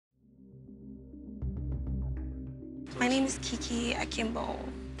My name is Kiki Akinbohun.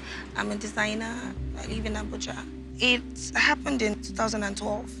 I'm a designer. I live in Abuja. It happened in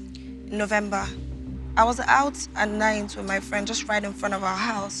 2012, in November. I was out at night with my friend just right in front of our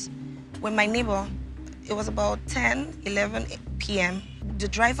house with my neighbor. It was about 11 p.m. The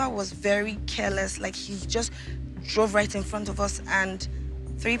driver was very careless, like he just drove right in front of us, and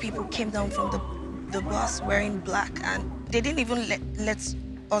 3 people came down from the bus wearing black, and they didn't even let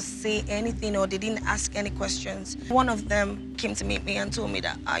us say anything, or they didn't ask any questions. One of them came to meet me and told me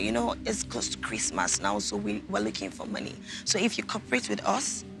that, you know, it's close to Christmas now, so we're looking for money. So if you cooperate with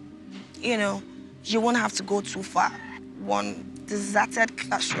us, you know, you won't have to go too far. One deserted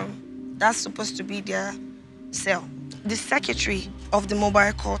classroom, that's supposed to be their cell. The secretary of the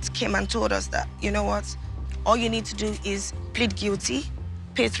mobile court came and told us that, you know what, all you need to do is plead guilty,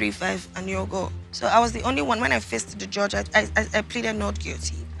 pay 3-5, and you'll go. So I was the only one. When I faced the judge, I pleaded not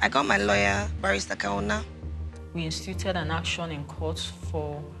guilty. I got my lawyer, Barrister Kaona. We instituted an action in court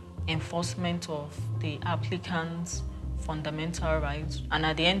for enforcement of the applicant's fundamental rights. And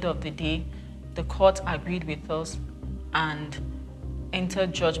at the end of the day, the court agreed with us and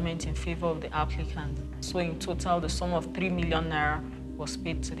entered judgment in favor of the applicant. So in total, the sum of 3 million naira was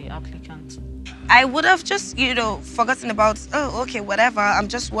paid to the applicant. I would have just, you know, forgotten about, oh, okay, whatever, I'm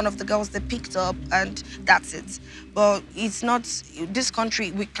just one of the girls they picked up and that's it. But it's not, this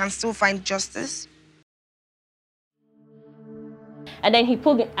country, we can still find justice. And then he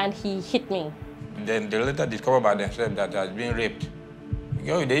pulled me and he hit me. Then they later discovered by themselves that they had been raped. You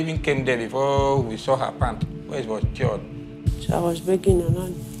know, they even came there before we saw her pant, where it was cured. So I was begging and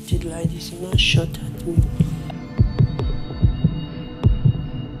I did like this and I shot at me.